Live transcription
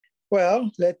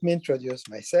Well, let me introduce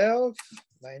myself.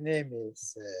 My name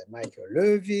is Michael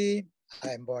Löwy.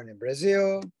 I'm born in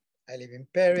Brazil. I live in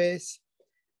Paris.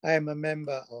 I am a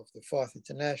member of the Fourth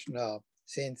International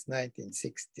since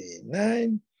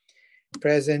 1969,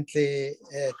 presently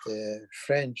at the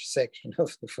French section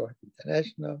of the Fourth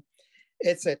International,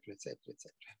 etc., etc.,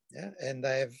 etc. Yeah? And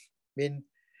I've been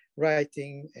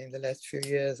writing in the last few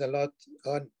years a lot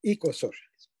on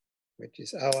ecosocialism, which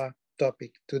is our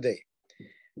topic today.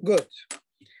 Good.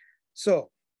 So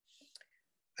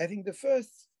I think the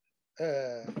first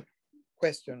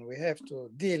question we have to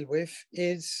deal with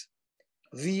is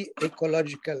the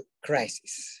ecological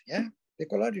crisis. Yeah, the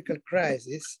ecological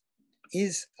crisis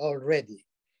is already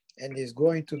and is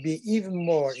going to be even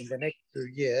more in the next few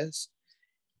years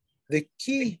the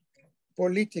key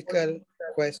political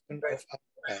question of our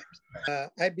times.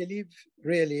 I believe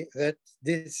really that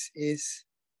this is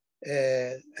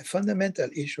a fundamental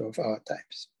issue of our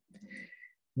times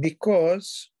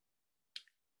because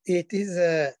it is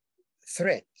a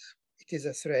threat. It is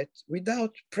a threat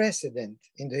without precedent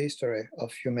in the history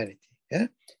of humanity. Yeah?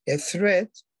 A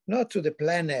threat not to the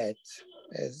planet,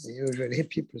 as usually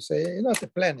people say, not a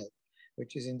planet,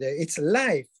 which is in there. It's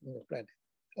life in the planet,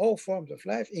 all forms of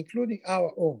life, including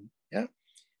our own. Yeah?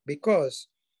 Because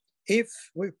if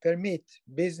we permit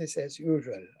business as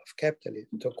usual of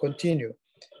capitalism to continue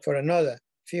for another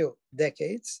few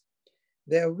decades,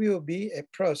 there will be a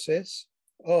process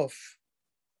of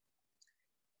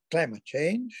climate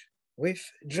change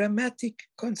with dramatic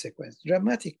consequences,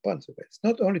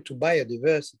 not only to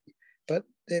biodiversity, but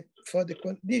for the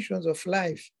conditions of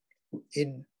life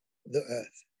in the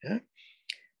earth. Yeah?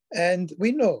 And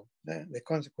we know the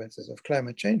consequences of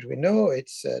climate change. We know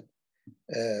it's a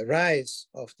rise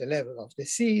of the level of the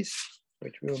seas,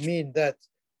 which will mean that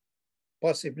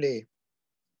possibly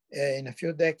in a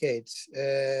few decades,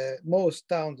 most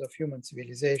towns of human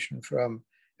civilization from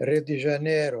Rio de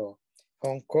Janeiro,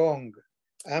 Hong Kong,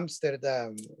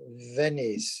 Amsterdam,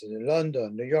 Venice,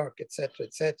 London, New York,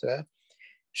 etc.,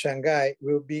 Shanghai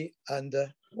will be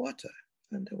underwater,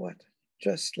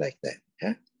 just like that.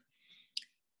 Yeah?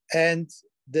 And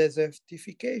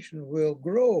desertification will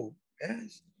grow.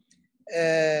 Yes?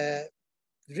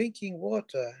 Drinking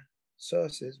water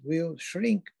sources will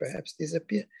shrink, perhaps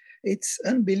disappear. It's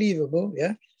unbelievable,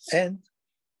 yeah? And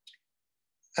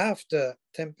after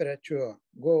temperature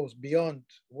goes beyond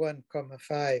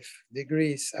 1.5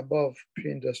 degrees above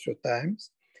pre-industrial times,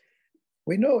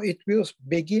 we know it will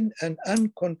begin an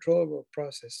uncontrollable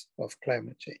process of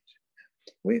climate change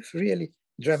with really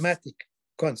dramatic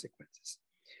consequences.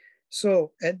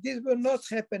 So, and this will not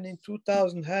happen in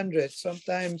 2100.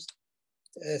 Sometimes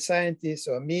scientists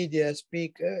or media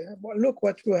speak, well, look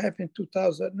what will happen in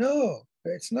 2000. No,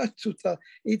 it's not 2000.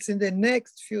 It's in the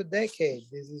next few decades.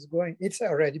 This is going, it's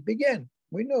already begun.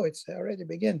 We know it's already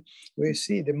begun. We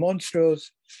see the monstrous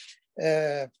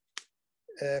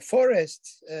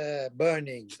forests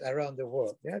burning around the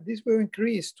world. Yeah, this will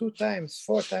increase 2 times,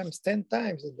 4 times, 10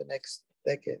 times in the next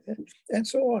decade, and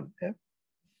so on. Yeah?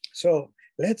 So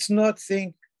let's not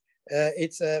think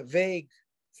it's a vague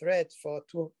threat for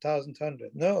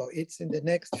 2100. No, it's in the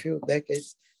next few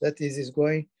decades that this is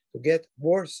going to get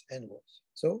worse and worse.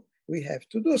 So we have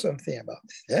to do something about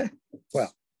it. Yeah?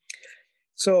 Well,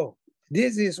 so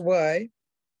this is why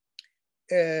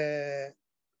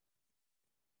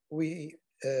we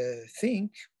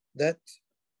think that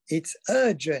it's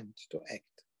urgent to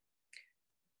act.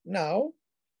 Now,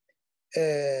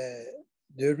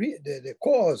 the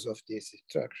cause of this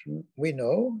destruction, we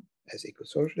know, as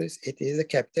eco-socialists, it is a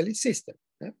capitalist system.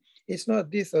 Yeah? It's not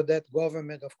this or that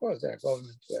government. Of course, there are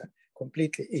governments who are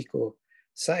completely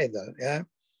ecocidal, yeah?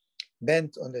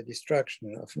 Bent on the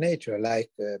destruction of nature, like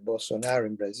Bolsonaro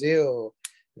in Brazil,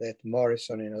 that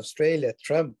Morrison in Australia,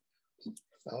 Trump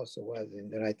also was in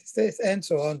the United States, and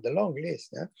so on, the long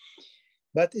list. Yeah?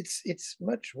 But it's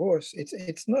much worse.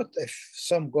 It's not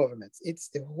some governments. It's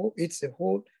the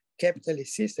whole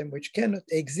capitalist system, which cannot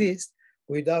exist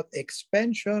without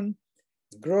expansion,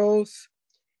 growth,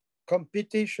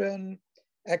 competition,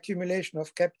 accumulation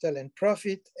of capital and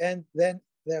profit, and then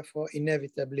therefore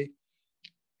inevitably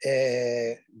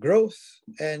growth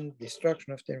and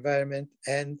destruction of the environment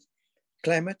and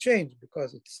climate change,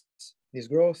 because this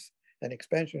growth and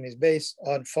expansion is based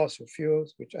on fossil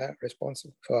fuels, which are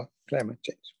responsible for climate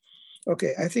change.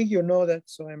 Okay, I think you know that,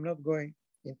 so I'm not going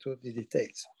into the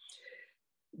details.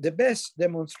 The best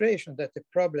demonstration that the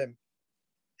problem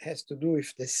has to do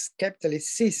with this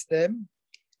capitalist system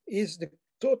is the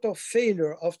total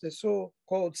failure of the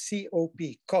so-called COP,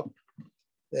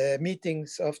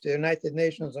 meetings of the United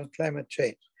Nations on climate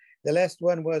change. The last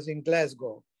one was in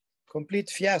Glasgow, complete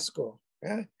fiasco.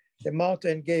 Yeah? The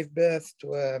mountain gave birth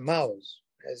to a mouse,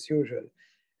 as usual,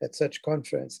 at such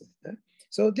conferences. Yeah?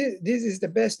 So this is the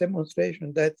best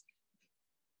demonstration that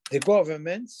the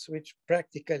governments, which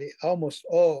practically almost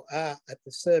all are at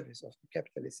the service of the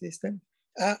capitalist system,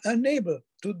 are unable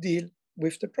to deal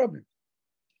with the problem.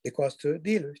 Because to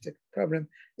deal with the problem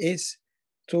is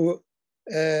to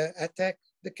attack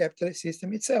the capitalist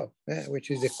system itself,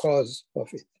 which is the cause of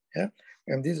it. Yeah?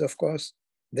 And this, of course,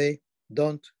 they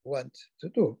don't want to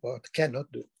do or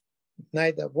cannot do.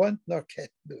 Neither want nor can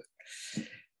do it.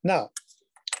 Now,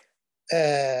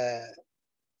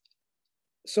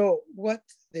 so what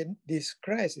this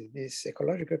crisis, this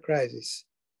ecological crisis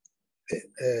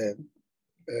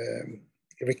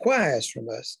requires from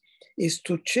us is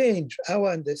to change our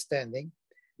understanding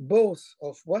both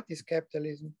of what is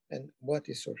capitalism and what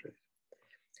is socialism.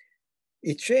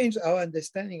 It changed our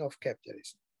understanding of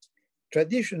capitalism.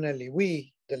 Traditionally,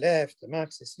 we, the left, the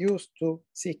Marxists, used to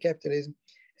see capitalism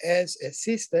as a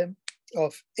system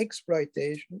of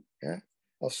exploitation,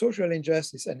 of social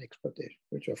injustice and exploitation,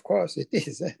 which of course it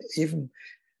is even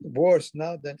worse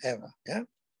now than ever. Yeah?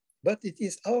 But it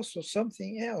is also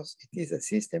something else. It is a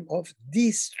system of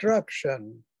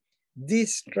destruction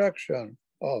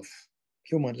of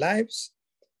human lives,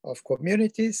 of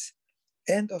communities,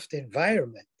 and of the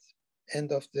environment,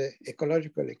 and of the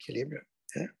ecological equilibrium.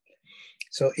 Yeah?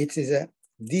 So it is a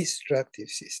destructive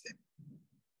system.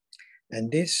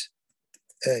 And this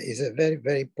is a very,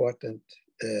 very important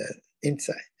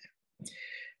insight.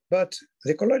 But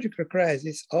the ecological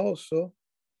crisis also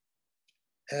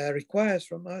requires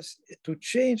from us to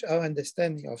change our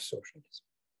understanding of socialism.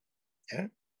 Yeah?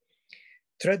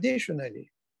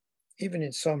 Traditionally, even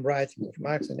in some writings of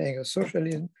Marx and Engels,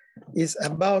 socialism is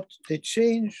about the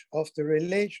change of the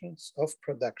relations of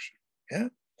production. Yeah?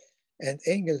 And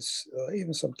Engels, or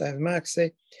even sometimes Marx,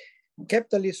 say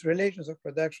capitalist relations of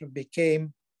production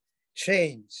became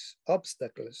chains,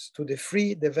 obstacles to the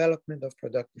free development of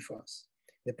productive force.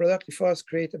 The productive force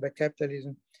created by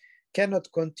capitalism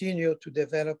cannot continue to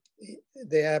develop.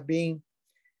 They are being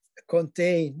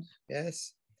contained,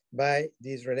 yes, by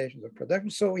these relations of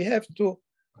production. So we have to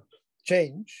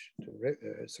change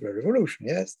through a revolution,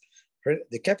 yes,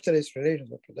 the capitalist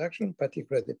relations of production,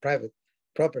 particularly the private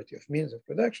property of means of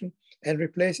production, and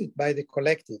replace it by the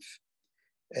collective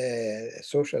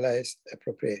socialized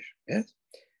appropriation. Yes,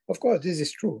 of course, this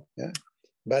is true, yeah,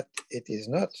 but it is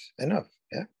not enough.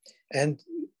 Yeah, and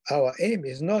our aim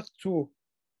is not to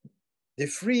the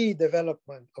free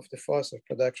development of the force of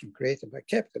production created by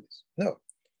capitalism. No,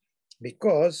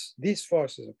 because these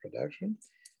forces of production,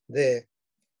 the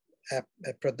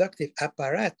productive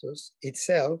apparatus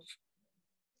itself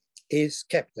is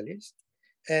capitalist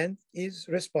and is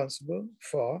responsible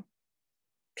for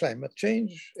climate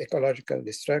change, ecological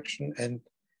destruction, and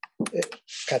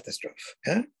catastrophe.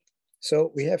 Yeah?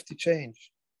 So we have to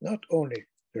change not only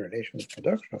the relation of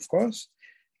production, of course,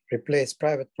 replace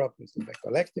private property by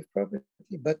collective property,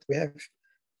 but we have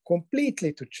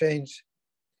completely to change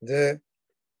the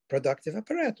productive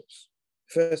apparatus.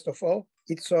 First of all,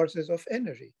 its sources of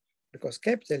energy, because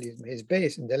capitalism is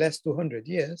based in the last 200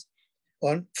 years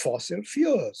on fossil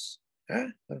fuels,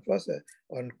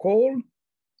 on coal,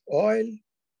 oil,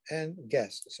 and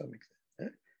gas to some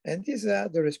extent. And these are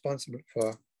the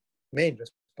main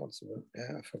responsible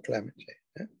for climate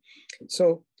change.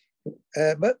 So,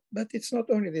 but it's not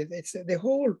only this, it's the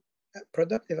whole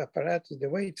productive apparatus, the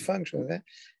way it functions,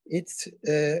 it's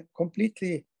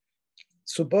completely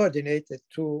subordinated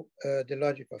to the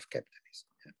logic of capitalism.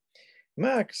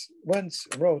 Marx once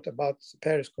wrote about the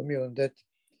Paris Commune that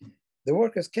the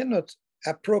workers cannot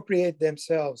appropriate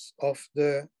themselves of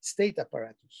the state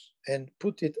apparatus and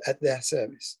put it at their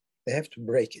service. They have to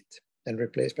break it and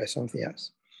replace by something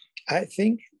else. I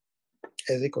think,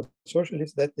 as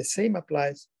eco-socialist, that the same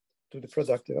applies to the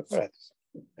productive apparatus.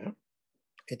 Yeah?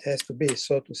 It has to be,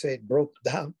 so to say, broke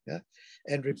down, yeah?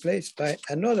 And replaced by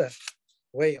another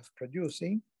way of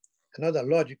producing, another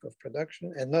logic of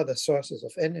production, another sources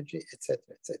of energy, etc.,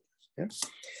 etc. Yeah?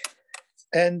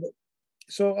 And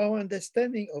so our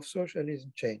understanding of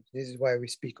socialism changed. This is why we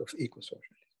speak of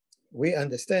eco-socialism. We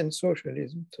understand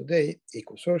socialism today,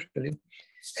 eco-socialism,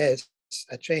 as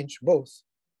a change both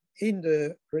in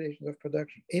the relations of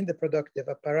production, in the productive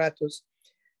apparatus,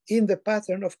 in the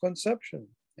pattern of consumption,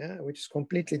 yeah, which is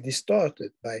completely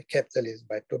distorted by capitalism,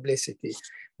 by publicity,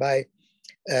 by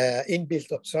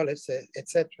inbuilt obsolescence,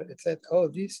 etc., etc. All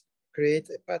these create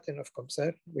a pattern of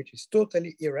consumption which is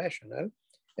totally irrational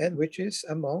and which is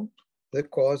among the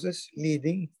causes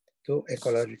leading to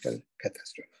ecological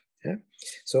catastrophe. Yeah?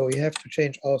 So we have to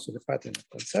change also the pattern of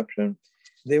consumption,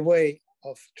 the way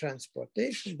of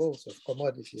transportation, both of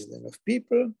commodities and of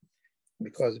people,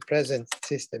 because the present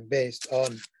system based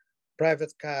on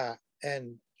private car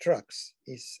and trucks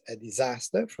is a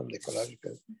disaster from the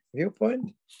ecological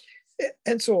viewpoint,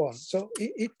 and so on. So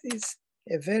it is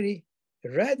a very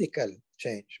radical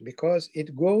change because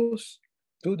it goes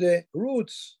to the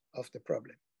roots of the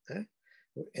problem.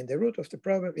 And the root of the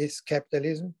problem is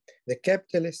capitalism, the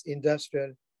capitalist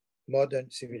industrial modern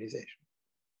civilization.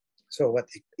 So what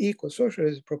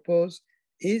eco-socialism propose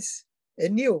is a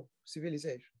new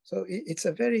civilization. So it's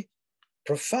a very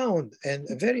profound and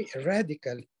a very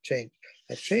radical change,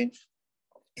 a change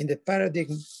in the paradigm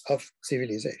of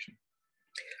civilization.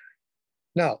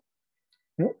 Now,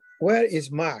 where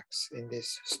is Marx in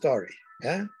this story?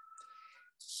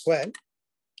 Well,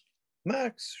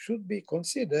 Marx should be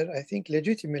considered, I think,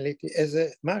 legitimately as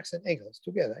Marx and Engels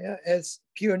together, as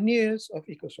pioneers of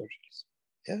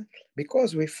eco-socialism,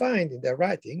 because we find in their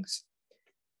writings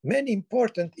many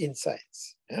important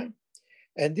insights,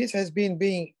 and this has been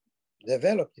being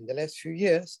developed in the last few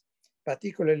years,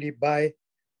 particularly by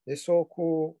the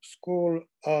so-called school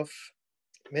of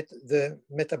the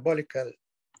metabolical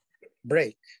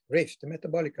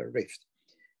rift,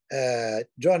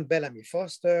 John Bellamy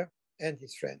Foster and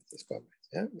his friends, his comrades,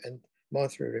 and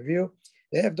Monthly Review.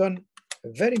 They have done a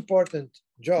very important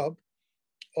job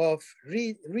of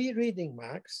rereading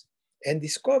Marx and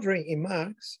discovering in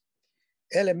Marx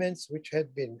elements which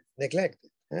had been neglected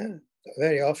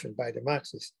very often by the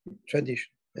Marxist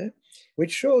tradition,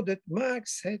 which showed that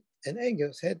Marx had and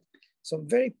Engels had some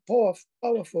very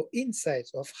powerful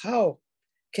insights of how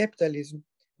capitalism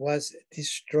was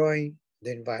destroying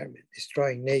the environment,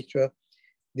 destroying nature,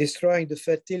 destroying the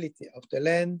fertility of the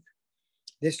land,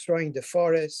 destroying the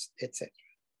forest, etc.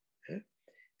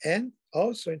 And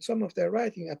also in some of their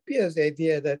writing appears the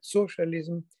idea that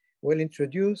socialism will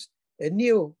introduce a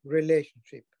new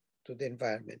relationship to the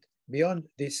environment beyond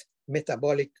this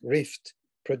metabolic rift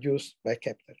produced by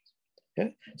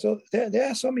capitalism. So there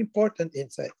are some important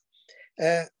insights.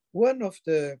 One of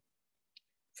the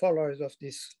followers of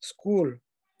this school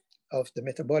of the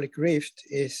metabolic rift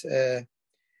is a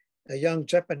young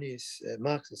Japanese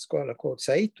Marxist scholar called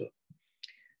Saito.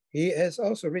 He has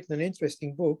also written an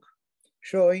interesting book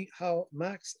showing how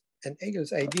Marx and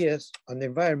Engels' ideas on the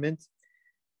environment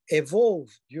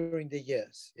evolved during the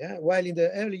years. While in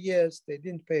the early years, they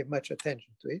didn't pay much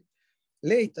attention to it.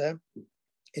 Later,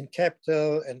 in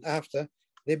Capital and after,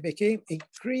 they became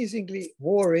increasingly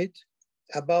worried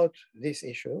about this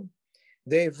issue.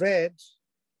 They read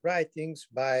writings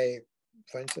by,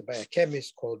 for instance, by a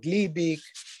chemist called Liebig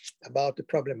about the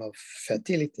problem of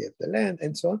fertility of the land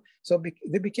and so on. So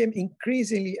they became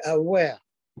increasingly aware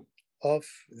of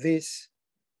this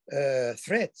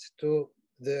threat to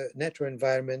the natural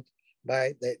environment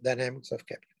by the dynamics of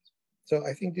capitalism. So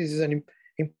I think this is an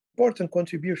important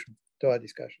contribution to our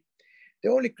discussion. The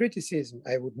only criticism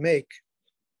I would make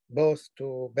both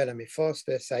to Bellamy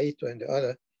Foster, Saito, and the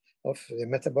other of the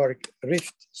metabolic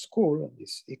rift school,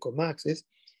 this eco-Marxist,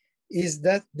 is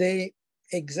that they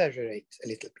exaggerate a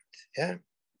little bit,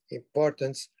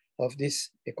 importance of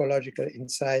this ecological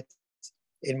insight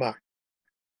in Marx.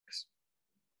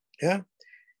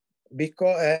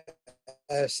 Because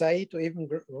Saito even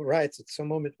writes at some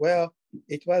moment, well,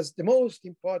 it was the most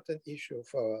important issue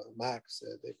for Marx,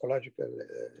 the ecological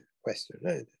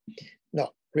question.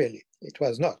 No, really, it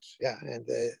was not. And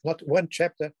not one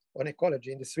chapter on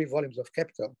ecology in the 3 volumes of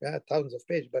Capital, thousands of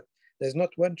pages, but there's not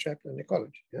one chapter on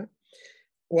ecology.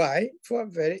 Why? For a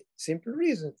very simple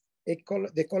reason.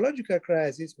 The ecological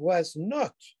crisis was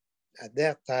not, at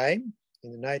that time,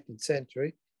 in the 19th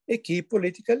century, a key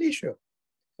political issue.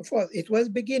 Of course, it was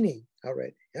beginning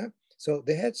already. So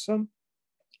they had some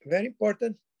very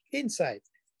important insights,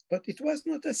 but it was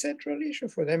not a central issue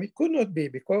for them. It could not be,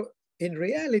 because in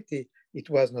reality, it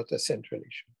was not a central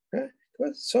issue. It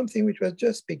was something which was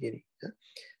just beginning.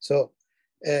 So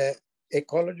the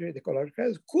ecological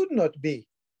crisis could not be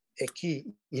a key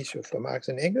issue for Marx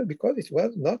and Engels because it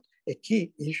was not a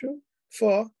key issue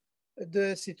for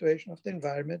the situation of the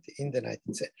environment in the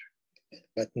 19th century.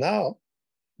 But now,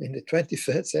 in the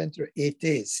 21st century, it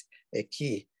is a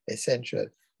key, essential,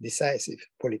 decisive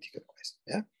political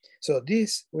question. So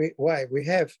this why we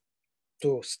have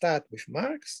to start with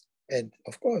Marx and,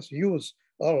 of course, use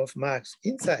all of Marx's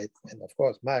insight and, of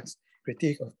course, Marx's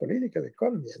critique of political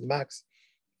economy and Marx's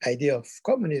idea of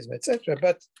communism, etc.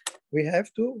 But we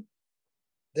have to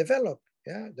develop.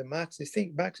 The Marxist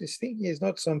thinking is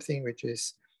not something which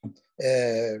is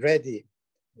ready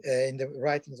in the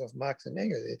writings of Marx and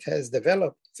Engels. It has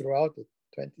developed throughout the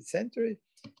 20th century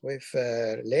with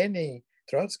Lenin,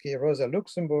 Trotsky, Rosa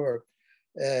Luxemburg,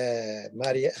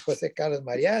 Jose Carlos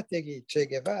Mariátegui, Che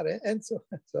Guevara, and so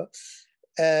on. So,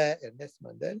 Ernest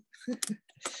Mandel.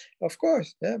 Of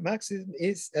course, Marxism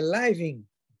is a living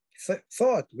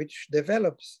thought which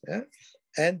develops.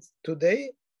 And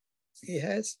today he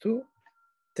has to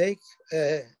take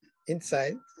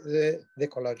inside the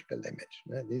ecological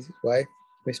dimension. This is why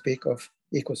we speak of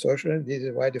eco-socialism. This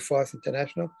is why the Fourth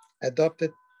International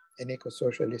adopted an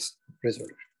eco-socialist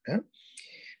resolution.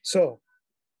 So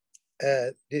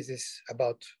this is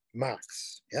about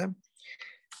Marx.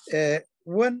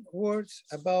 One word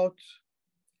about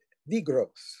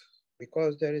degrowth,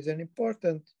 because there is an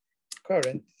important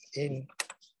current in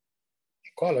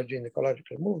ecology, in the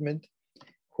ecological movement,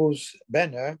 whose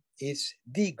banner is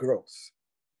degrowth.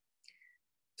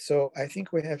 So I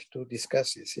think we have to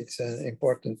discuss this. It's an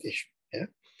important issue.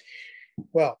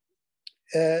 Well,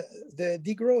 the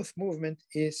degrowth movement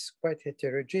is quite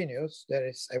heterogeneous. There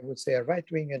is, I would say, a right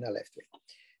wing and a left wing.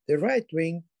 The right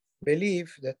wing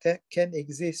believe that there can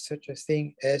exist such a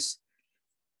thing as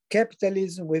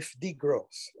capitalism with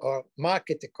degrowth, or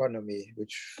market economy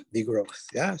with degrowth.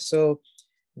 So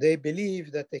they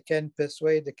believe that they can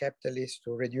persuade the capitalists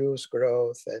to reduce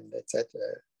growth and etc.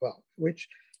 Well, which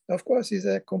of course is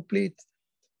a complete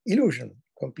illusion,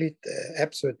 complete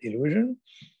absurd illusion,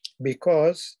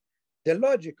 because the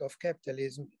logic of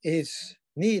capitalism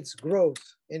needs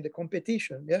growth in the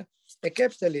competition. A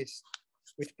capitalist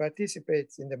which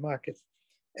participates in the market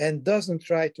and doesn't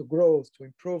try to grow, to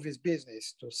improve his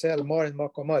business, to sell more and more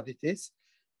commodities,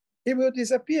 he will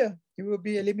disappear. He will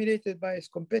be eliminated by his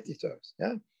competitors.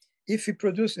 If he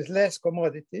produces less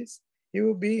commodities, he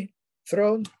will be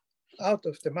thrown out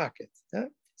of the market.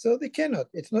 So they cannot.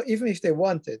 It's not, even if they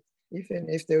wanted, even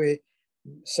if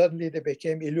suddenly they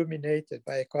became illuminated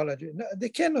by ecology, no, they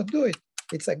cannot do it.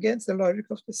 It's against the logic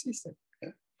of the system.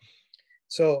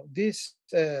 So these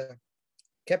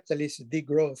capitalist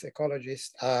degrowth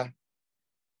ecologists are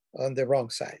on the wrong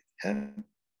side.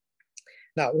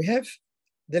 Now we have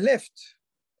the left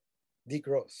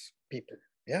degrowth people,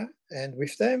 and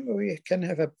with them we can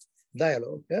have a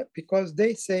dialogue, because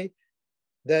they say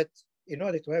that in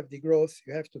order to have degrowth,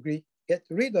 you have to get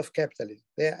rid of capitalism.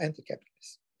 They are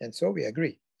anti-capitalist, and so we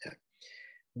agree.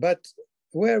 But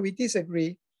where we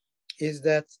disagree is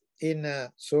that in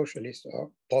a socialist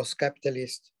or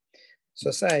post-capitalist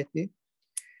society,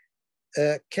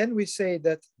 can we say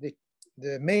that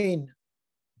the main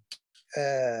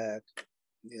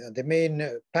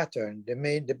pattern,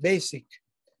 the basic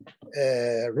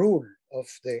rule of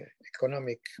the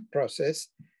economic process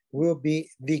will be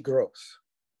degrowth?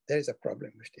 There is a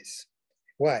problem with this.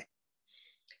 Why?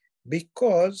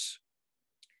 Because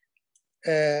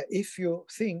if you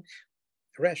think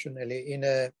rationally in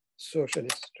a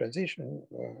socialist transition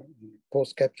or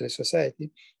post-capitalist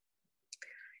society,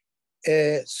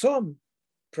 some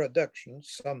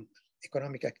productions, some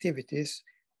economic activities,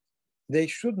 they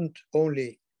shouldn't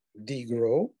only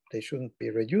degrow, they shouldn't be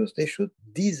reduced, they should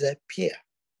disappear.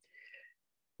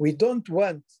 We don't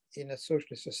want in a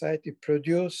socialist society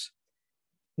produce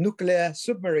nuclear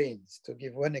submarines, to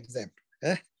give one example,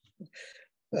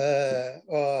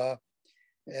 or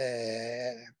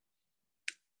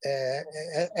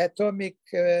atomic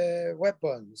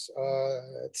weapons, or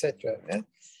etc.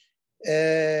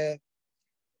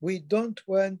 We don't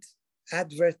want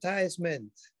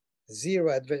advertisement,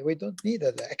 zero advertisement. We don't need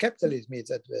that. Capitalism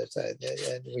needs advertisement,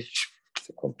 and which is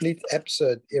a complete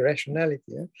absurd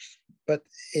irrationality. But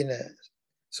in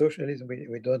socialism,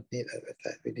 we don't need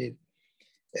advertisement. We need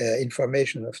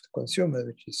information of the consumer,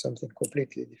 which is something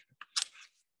completely different.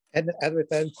 And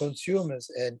advertising consumers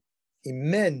an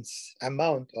immense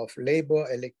amount of labor,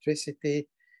 electricity,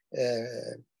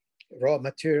 raw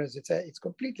materials. It's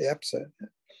completely absurd.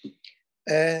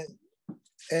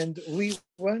 And we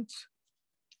want,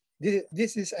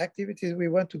 this is activities we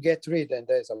want to get rid, and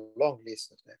there's a long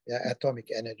list of them, atomic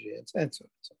energy and so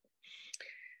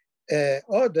on.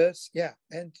 Others,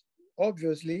 and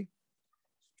obviously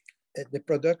the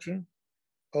production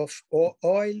of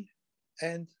oil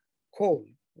and coal.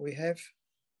 We have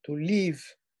to leave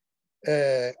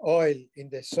oil in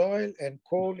the soil and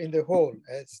coal in the hole,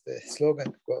 as the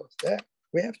slogan goes.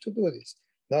 We have to do this,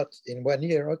 not in 1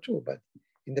 year or two, but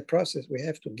in the process, we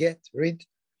have to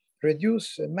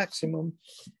reduce maximum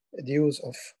the use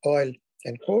of oil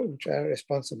and coal, which are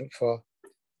responsible for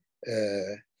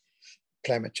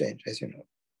climate change, as you know.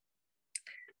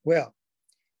 Well,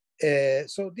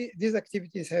 so these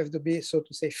activities have to be, so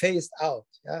to say, phased out.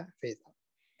 Phased out.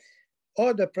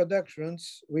 Other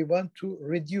productions we want to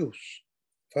reduce.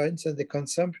 For instance, the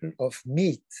consumption of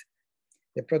meat.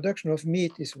 The production of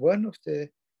meat is one of the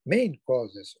main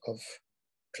causes of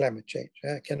climate change.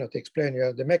 I cannot explain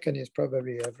you the mechanism,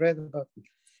 probably I've read about it,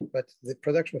 but the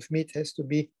production of meat has to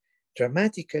be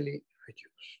dramatically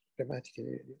reduced,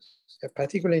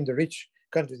 particularly in the rich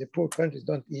countries. The poor countries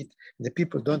don't eat, the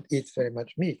people don't eat very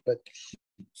much meat, but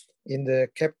in the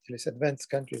capitalist advanced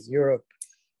countries, Europe,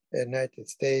 United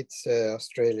States,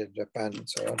 Australia, Japan, and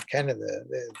so on, Canada,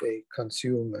 they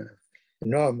consume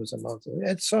enormous amounts of it.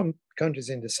 And some countries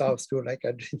in the South too, like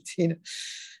Argentina,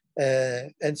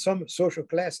 and some social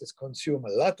classes consume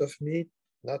a lot of meat,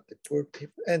 not the poor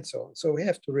people, and so on. So we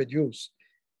have to reduce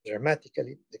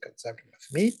dramatically the consumption of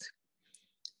meat.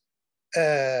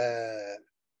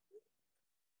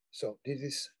 So this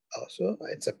is also,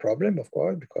 it's a problem, of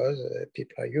course, because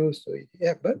people are used to it.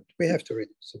 Yeah, but we have to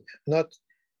reduce it, not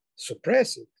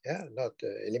suppress it, yeah, not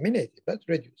eliminate it, but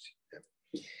reduce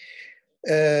it.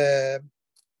 Yeah.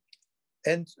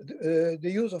 And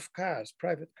the use of cars,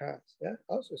 private cars, yeah,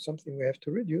 also something we have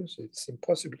to reduce. It's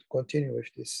impossible to continue with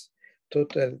this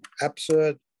total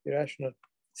absurd, irrational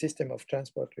system of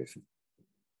transport with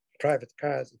private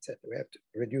cars, etc. We have to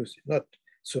reduce it, not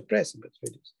suppress it, but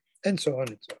reduce it, and so on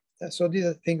and so on. Yeah, so these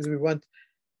are things we want.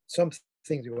 Some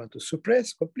things we want to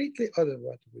suppress completely, others we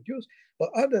want to reduce, but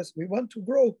others we want to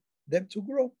grow them to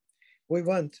grow. We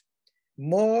want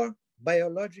more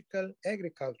biological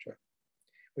agriculture.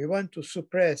 We want to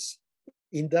suppress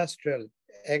industrial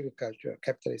agriculture,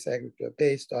 capitalist agriculture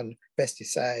based on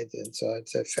pesticides and so on,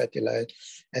 fertilizer.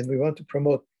 And we want to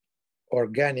promote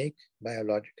organic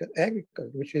biological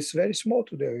agriculture, which is very small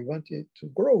today. We want it to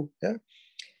grow. Yeah?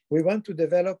 We want to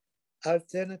develop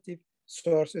alternative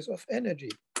sources of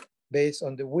energy based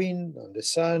on the wind, on the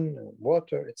sun,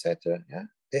 water, etc. Yeah?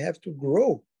 They have to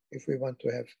grow if we want to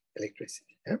have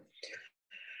electricity. Yeah?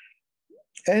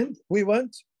 And we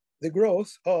want the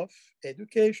growth of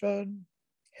education,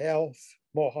 health,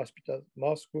 more hospitals,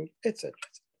 more schools, etc.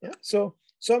 Yeah? So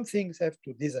some things have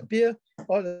to disappear,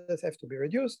 others have to be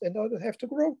reduced, and others have to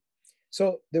grow.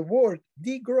 So the word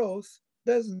degrowth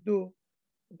doesn't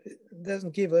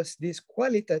give us this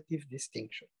qualitative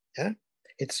distinction. Yeah?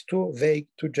 It's too vague,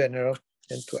 too general,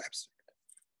 and too abstract.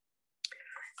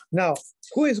 Now,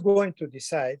 who is going to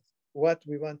decide what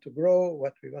we want to grow,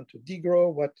 what we want to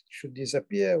degrow, what should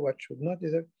disappear, what should not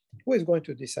disappear? Who is going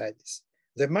to decide this?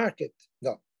 The market?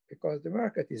 No, because the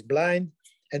market is blind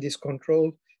and is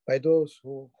controlled by those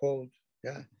who hold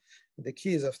the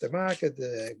keys of the market,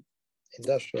 the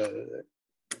industrial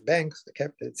banks, the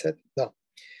capital, etc. No.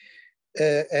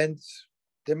 And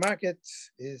the market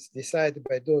is decided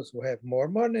by those who have more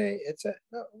money, etc.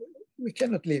 No, we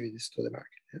cannot leave this to the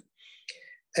market. Yeah?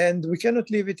 And we cannot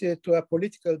leave it to a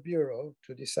political bureau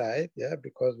to decide, yeah,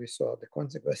 because we saw the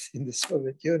consequences in the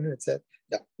Soviet Union, etc.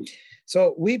 No.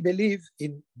 So we believe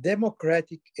in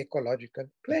democratic ecological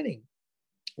planning,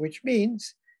 which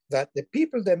means that the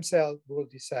people themselves will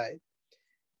decide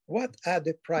what are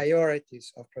the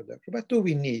priorities of production. What do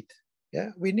we need?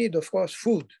 Yeah, we need, of course,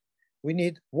 food. We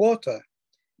need water.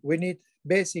 We need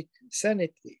basic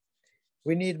sanity.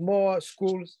 We need more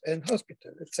schools and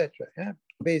hospitals, etc. Yeah,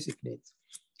 basic needs.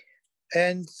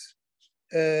 And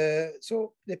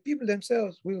so the people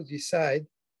themselves will decide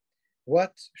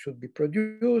what should be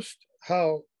produced,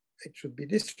 how it should be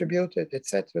distributed,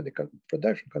 etc. The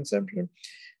production, consumption,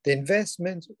 the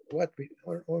investments,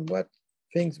 on what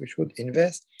things we should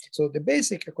invest. So the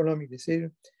basic economic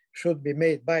decision should be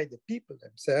made by the people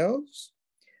themselves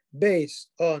based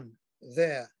on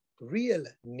their real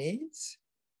needs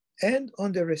and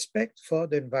on the respect for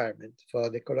the environment, for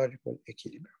the ecological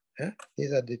equilibrium. Yeah?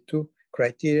 These are the two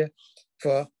criteria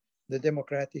for the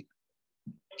democratic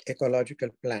ecological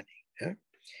planning.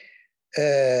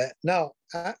 Yeah? Now,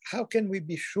 how can we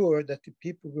be sure that the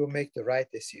people will make the right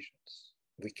decisions?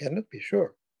 We cannot be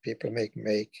sure. People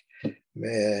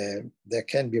there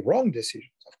can be wrong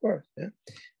decisions, of course. Yeah?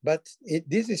 But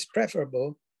this is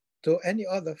preferable to any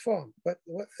other form. But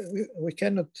we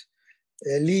cannot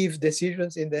leave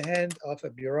decisions in the hand of a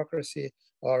bureaucracy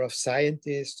or of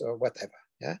scientists or whatever.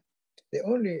 Yeah? The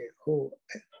only who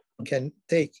can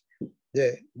take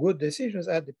the good decisions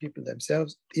are the people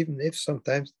themselves, even if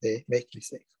sometimes they make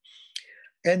mistakes.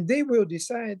 And they will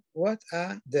decide what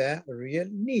are their real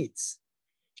needs.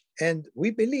 And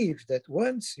we believe that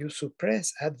once you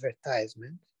suppress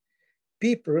advertisement,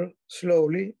 people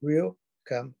slowly will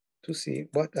come to see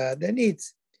what are their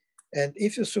needs. And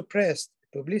if you suppress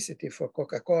publicity for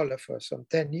Coca-Cola for some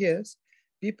 10 years,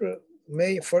 people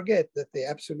may forget that they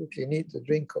absolutely need to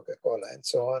drink Coca-Cola and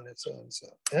so on and so on and so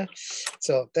on. Yeah?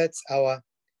 So that's our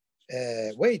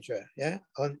wager, yeah,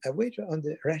 on a wager on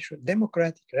the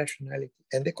democratic rationality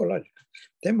and ecological,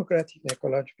 democratic and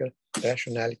ecological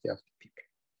rationality of the people.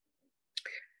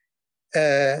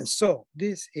 So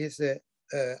this is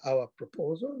our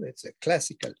proposal. It's a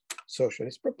classical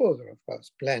socialist proposal, of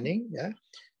course, planning, yeah,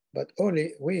 but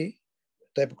only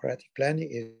democratic planning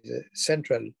is a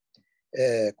central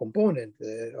component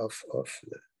of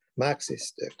the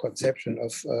Marxist conception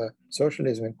of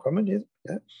socialism and communism.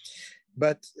 Yeah?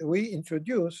 But we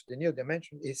introduce the new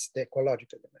dimension is the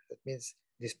ecological dimension. That means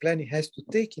this planning has to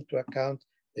take into account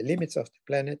the limits of the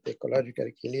planet, the ecological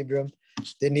equilibrium,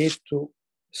 the need to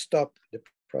stop the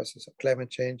process of climate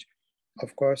change.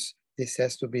 Of course, this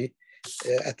has to be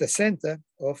at the center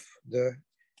of the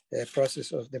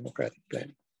process of democratic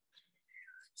planning.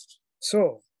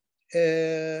 So,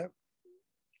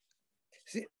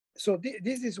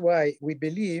 this is why we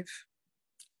believe,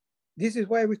 this is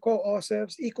why we call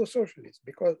ourselves eco-socialists,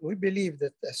 because we believe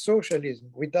that a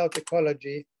socialism without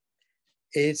ecology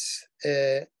is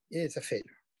a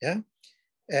failure, yeah?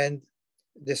 And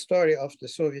the story of the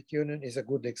Soviet Union is a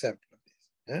good example of this,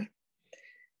 yeah?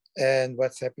 And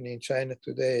what's happening in China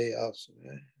today also,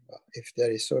 yeah? Well, if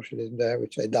there is socialism there,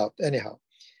 which I doubt anyhow.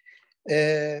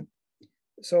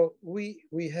 So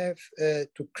we have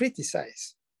to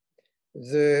criticize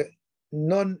the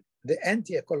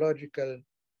anti-ecological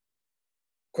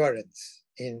currents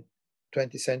in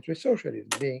 20th century socialism,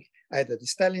 being either the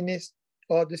Stalinists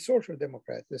or the Social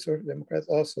Democrats. The Social Democrats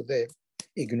also, they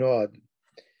ignored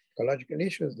ecological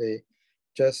issues. They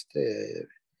just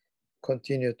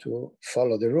continue to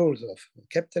follow the rules of the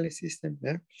capitalist system.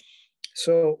 Yeah?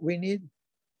 So we need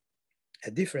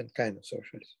a different kind of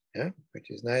socialism, yeah? Which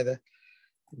is neither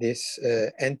this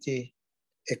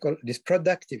this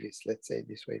productivist, let's say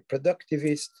this way,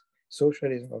 productivist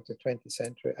socialism of the 20th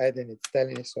century, either in its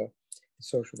Stalinist or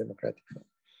social democratic form.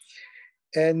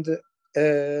 And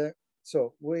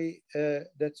so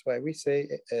that's why we say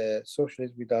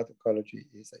socialism without ecology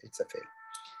it's a failure.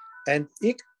 And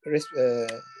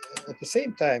at the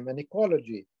same time, an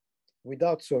ecology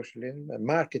without socialism, a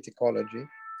market ecology,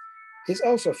 is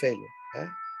also a failure.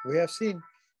 We have seen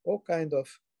all kinds of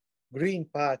green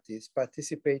parties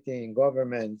participating in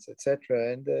governments,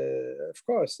 etc. And of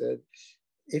course,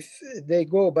 if they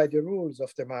go by the rules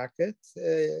of the market,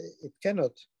 it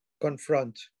cannot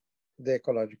confront the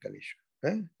ecological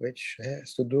issue, which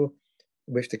has to do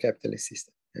with the capitalist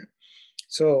system.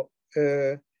 So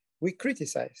we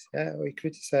criticize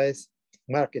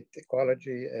market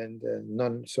ecology and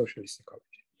non-socialist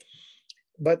ecology.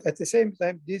 But at the same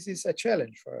time, this is a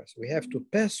challenge for us. We have to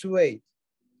persuade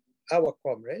our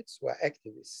comrades who are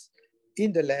activists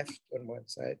in the left on one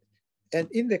side and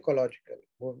in the ecological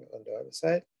movement on the other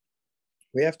side.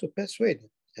 We have to persuade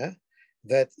them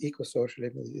that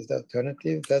eco-socialism is the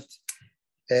alternative, that,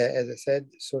 as I said,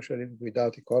 socialism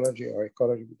without ecology or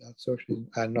ecology without socialism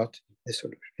are not the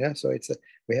solution. So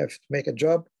we have to make a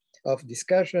job of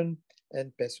discussion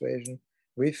and persuasion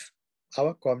with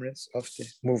our comrades of the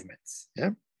movements.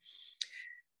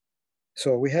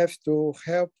 So we have to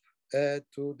help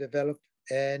to develop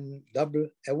a double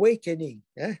awakening,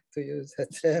 to use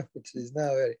that term, which is now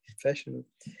very fashionable,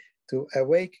 to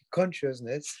awake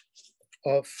consciousness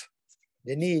of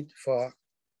the need for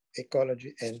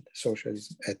ecology and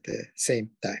socialism at the same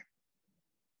time.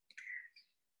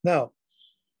 Now,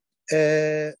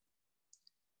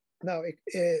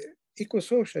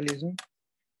 eco-socialism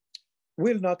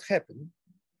will not happen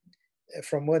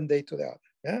from one day to the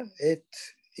other.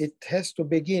 It has to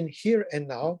begin here and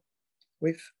now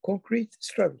with concrete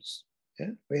struggles.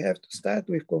 We have to start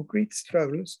with concrete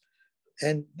struggles,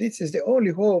 and this is the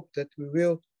only hope that we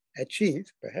will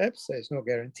achieve. Perhaps there's no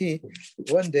guarantee.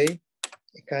 One day,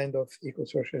 a kind of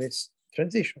eco-socialist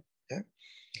transition.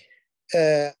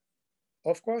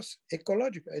 Of course,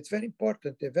 ecological. It's very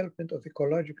important development of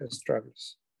ecological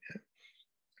struggles,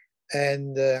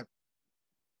 and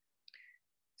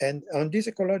on these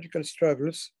ecological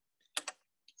struggles,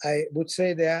 I would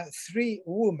say there are three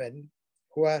women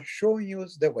who are showing you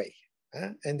the way.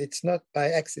 And it's not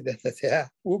by accident that they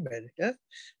are women.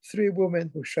 Three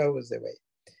women who show us the way.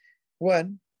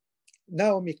 One,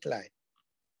 Naomi Klein.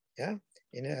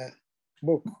 In her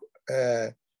book,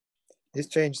 This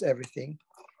Changed Everything,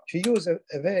 she used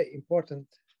a very important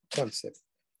concept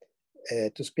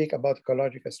to speak about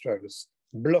ecological struggles.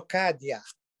 Blockadia,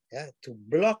 to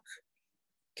block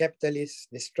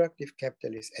destructive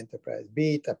capitalist enterprise,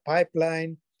 be it a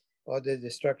pipeline or the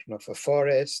destruction of a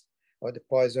forest or the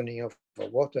poisoning of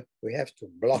water. We have to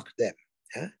block them.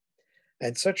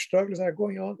 And such struggles are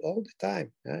going on all the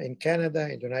time, in Canada,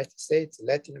 in the United States,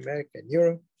 Latin America, and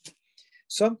Europe.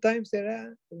 Sometimes there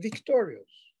are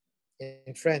victorious.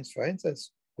 In France, for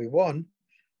instance, we won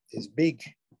this big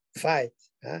fight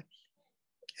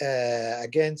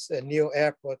against a new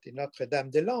airport in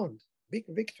Notre-Dame-des-Landes big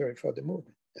victory for the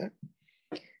movement. Yeah?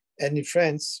 And in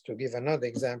France, to give another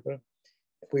example,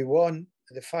 we won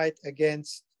the fight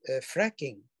against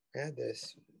fracking, yeah?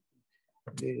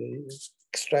 The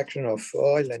extraction of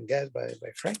oil and gas by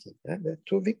fracking. Yeah? They're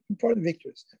two important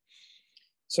victories.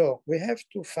 So we have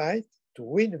to fight to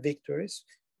win victories,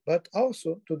 but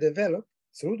also to develop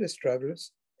through the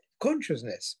struggles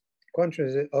consciousness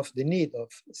of the need of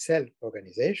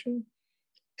self-organization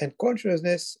and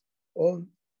consciousness on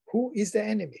who is the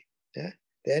enemy. Yeah?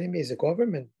 The enemy is the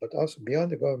government, but also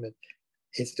beyond the government,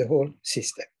 it's the whole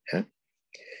system. Yeah?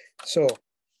 So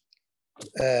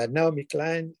Naomi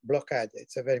Klein, blockade,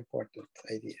 it's a very important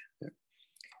idea. Yeah?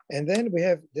 And then we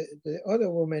have the other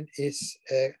woman is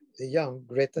the young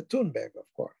Greta Thunberg,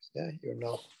 of course. Yeah?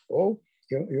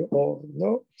 You all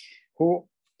know, who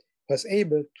was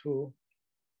able to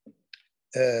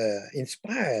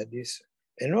inspire this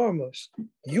enormous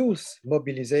youth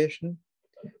mobilization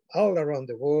all around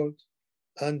the world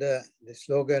under the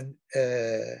slogan,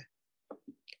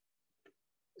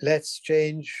 let's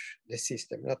change the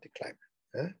system, not the climate.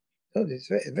 Huh? So this is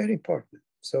very, very important.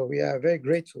 So we are very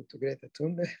grateful to Greta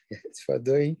Thunberg for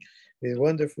doing this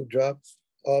wonderful job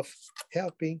of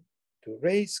helping to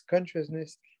raise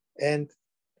consciousness and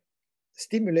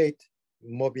stimulate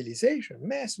mobilization,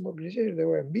 mass mobilization. There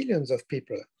were millions of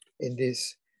people in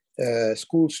these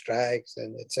school strikes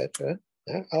and etc.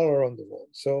 All around the world.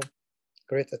 So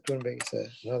Greta Thunberg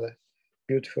is another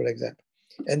beautiful example.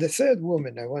 And the third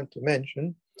woman I want to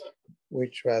mention,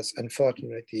 which was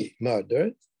unfortunately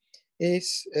murdered,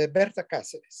 is Berta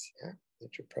Cáceres, yeah,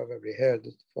 that you probably heard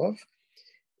of,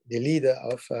 the leader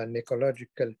of an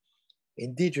ecological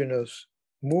indigenous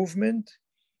movement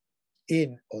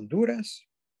in Honduras,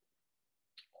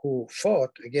 who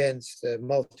fought against a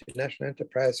multinational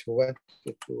enterprise who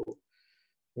wanted to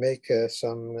make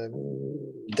some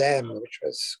dam, which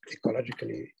was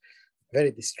ecologically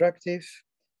very destructive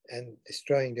and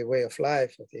destroying the way of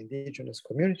life of the indigenous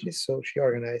communities. So she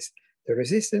organized the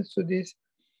resistance to this,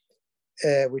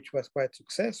 which was quite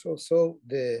successful. So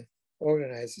the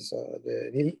organizers, or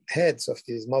the heads of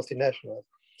these multinationals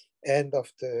and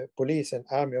of the police and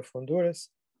army of Honduras,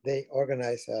 they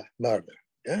organized a murder.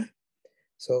 Yeah?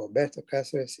 So Berta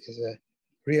Cáceres is a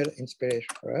real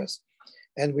inspiration for us.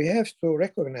 And we have to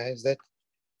recognize that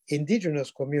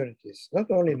indigenous communities,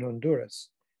 not only in Honduras,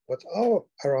 but all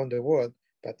around the world,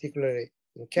 particularly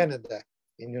in Canada,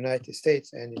 in the United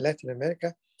States, and in Latin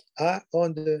America, are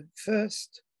on the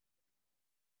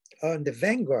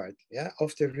vanguard, yeah,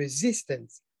 of the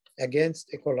resistance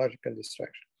against ecological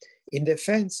destruction, in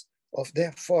defense of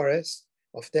their forests,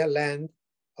 of their land,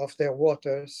 of their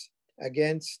waters,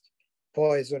 against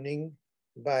poisoning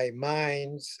by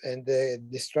mines and the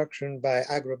destruction by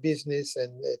agribusiness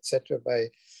and etc. by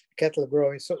cattle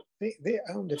growing. So they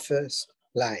are on the first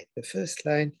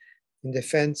line in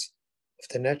defense of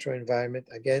the natural environment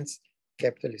against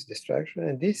capitalist destruction.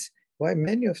 And this why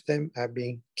many of them are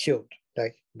being killed,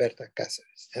 like Berta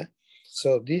Cáceres. Yeah?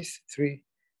 So these three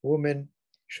women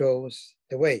shows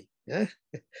the way. Yeah?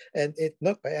 And it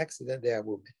not by accident they are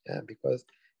women, yeah? Because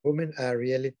women are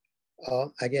really,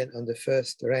 again, on the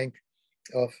first rank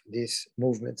of these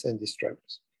movements and these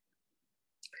struggles.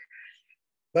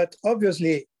 But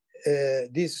obviously,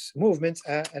 these movements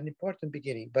are an important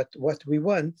beginning. But what we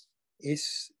want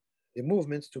is the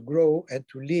movements to grow and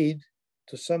to lead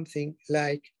to something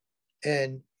like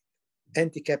an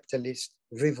anti-capitalist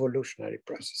revolutionary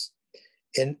process,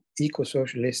 an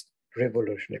eco-socialist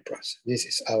revolutionary process. This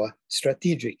is our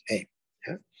strategic aim.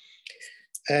 Yeah?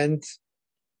 And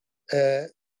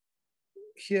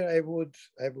here I would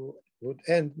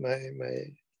end my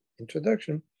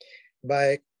introduction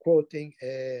by quoting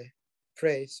a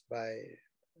phrase by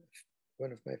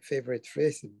one of my favorite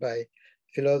phrases by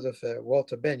philosopher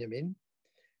Walter Benjamin,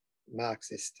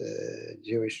 Marxist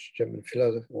Jewish German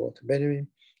philosopher Walter Benjamin,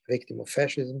 victim of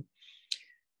fascism,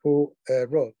 who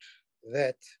wrote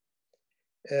that,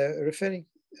 referring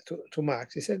to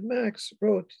Marx, he said, Marx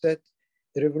wrote that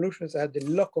the revolutions are the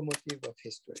locomotive of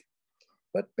history.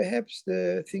 But perhaps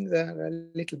the things are a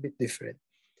little bit different.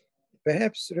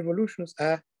 Perhaps revolutions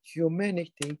are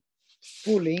humanity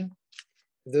pulling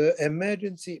the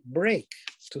emergency brake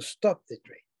to stop the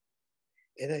train.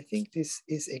 And I think this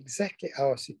is exactly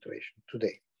our situation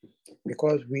today,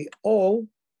 because we all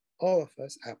of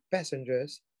us are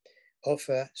passengers of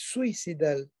a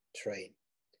suicidal train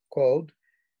called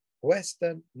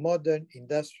Western modern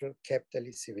industrial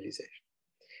capitalist civilization.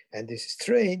 And this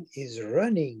train is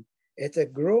running at a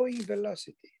growing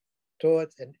velocity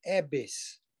towards an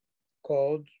abyss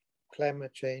called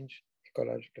climate change,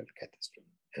 ecological catastrophe.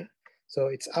 Yeah? So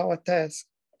it's our task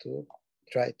to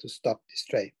try to stop this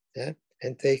train, yeah,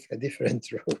 and take a different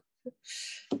route.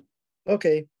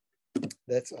 Okay,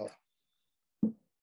 that's all.